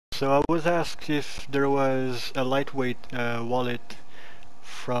So I was asked if there was a lightweight wallet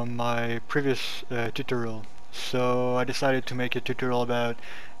from my previous tutorial. So I decided to make a tutorial about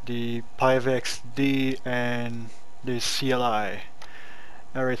the PIVX D and the CLI.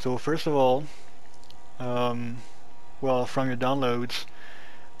 Alright, so first of all, well, from your downloads,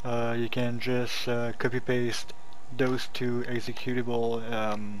 you can just copy paste those two executable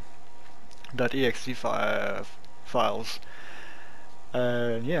 .exe files.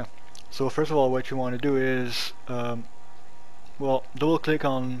 Yeah, so first of all, what you want to do is well, double click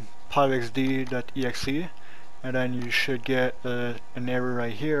on pivxd.exe and then you should get an error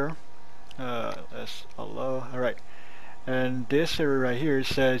right here. Alright, and this error right here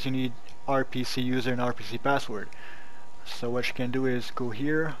says you need RPC user and RPC password. So what you can do is go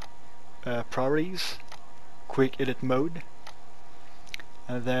here, properties, quick edit mode,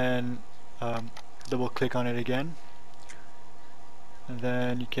 and then double click on it again, and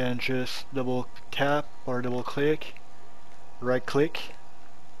then you can just double tap or double click, right click,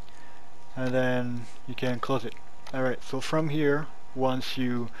 and then you can close it. Alright, so from here, once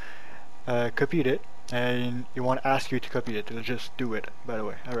you copied it and it won't ask you to copy it, it'll just do it, by the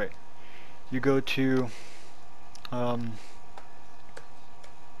way. Alright, you go to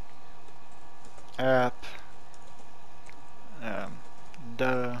app,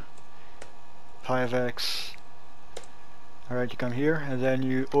 the PIVX. Alright, you come here and then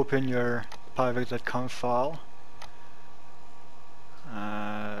you open your pivx.com file.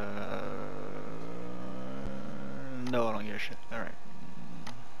 No, I don't give a shit. Alright.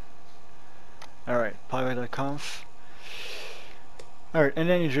 Alright, pivx.conf. Alright, and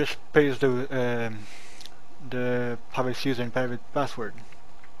then you just paste the PIVX user and PIVX password.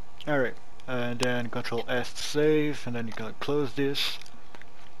 Alright, and then Control S to save, and then you can close this.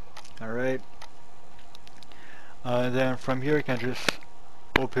 Alright. Then from here you can just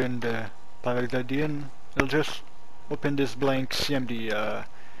open the PIVX.d and it'll just open this blank CMD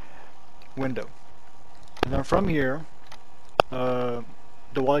window. And then from here, the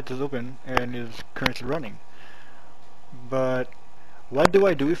wallet is open and is currently running. But what do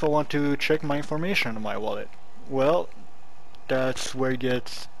I do if I want to check my information on my wallet? Well, that's where you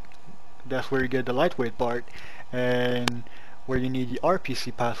get the lightweight part, and where you need the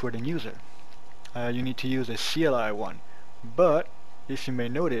RPC password and user. You need to use a CLI one. But if you may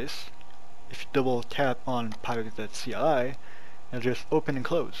notice, if you double tap on PIVX.CLI, it'll just open and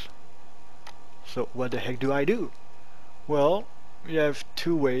close. So what the heck do I do? Well, you have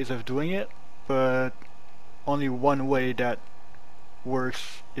two ways of doing it, but only one way that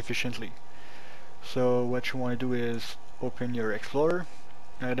works efficiently. So what you want to do is open your Explorer,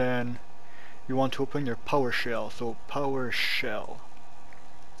 and then you want to open your PowerShell. So PowerShell.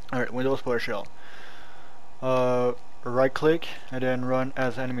 Alright, Windows PowerShell. Right click and then run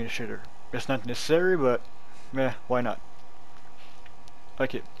as administrator. It's not necessary, but meh, why not?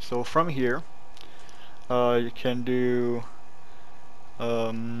 Okay, so from here you can do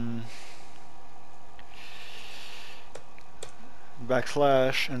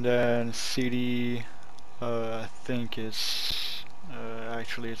backslash and then cd, I think it's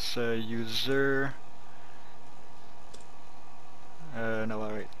actually it's user, no,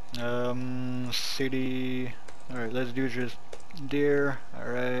 alright, cd, alright, let's do just dir,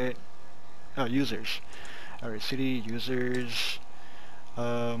 alright, oh, users, alright, cd users,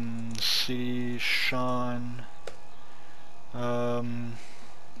 cd Sean,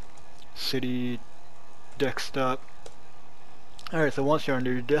 cd desktop. Alright, so once you're on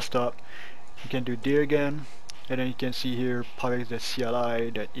your desktop, you can do dir again, and then you can see here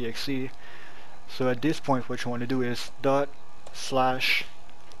pivx.cli.exe. so at this point what you want to do is /pivx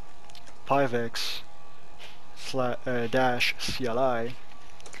dash CLI,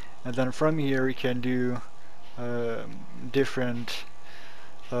 and then from here you can do different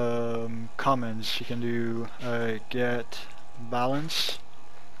comments. You can do get balance,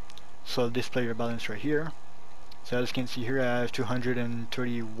 so I'll display your balance right here. So as you can see here, I have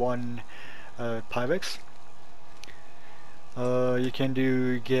 231 PIVX. You can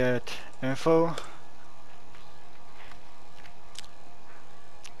do get info.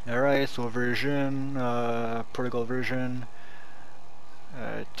 Alright, so version, protocol version,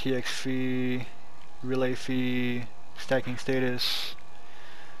 TX fee, relay fee, stacking status,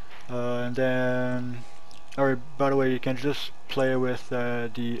 and then, alright, by the way, you can just play with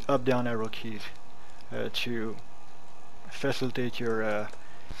the up down arrow keys to facilitate your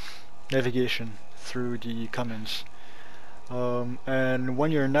navigation through the commands. And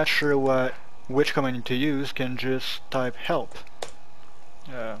when you're not sure which command to use, you can just type help.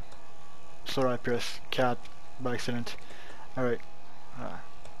 Sorry, I pressed cat by accident. Alright,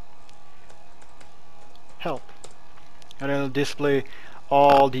 help, and it'll display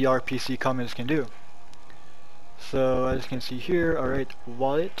all the RPC commands can do. So as you can see here, alright,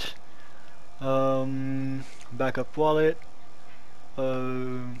 wallet, backup wallet,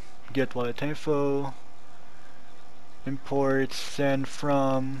 get wallet info, import, send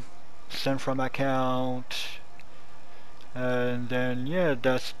from account, and then yeah,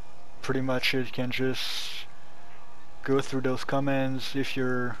 that's pretty much it. You can just go through those commands if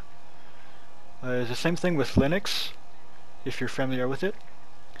you're it's the same thing with Linux if you're familiar with it.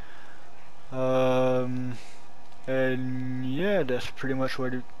 And yeah, that's pretty much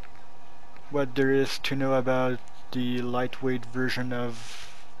what there is to know about the lightweight version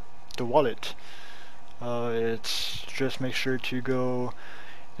of the wallet. It's just make sure to go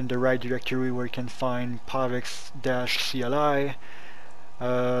in the right directory where you can find PIVX-CLI,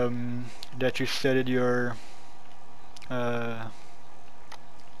 that you set your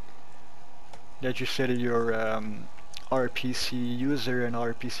RPC user and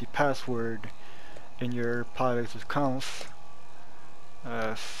RPC password in your PIVX.conf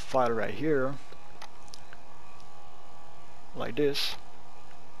file right here, like this.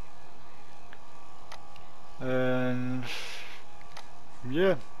 And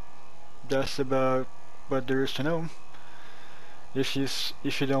yeah, that's about what there is to know. If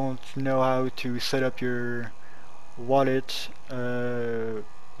you don't know how to set up your wallet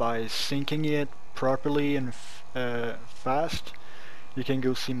by syncing it properly and fast, you can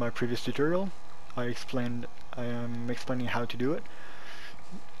go see my previous tutorial. I am explaining how to do it.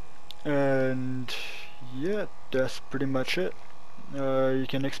 And yeah, that's pretty much it. You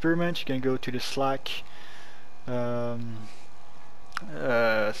can experiment. You can go to the Slack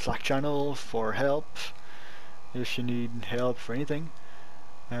channel for help if you need help for anything.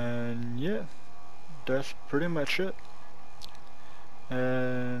 And yeah, that's pretty much it.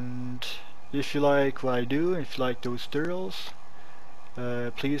 And if you like what I do, if you like those tutorials,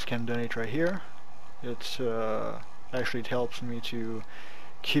 please can donate right here. It's actually, it helps me to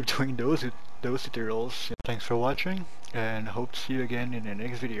keep doing those tutorials. Thanks for watching, and hope to see you again in the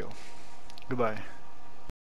next video. Goodbye.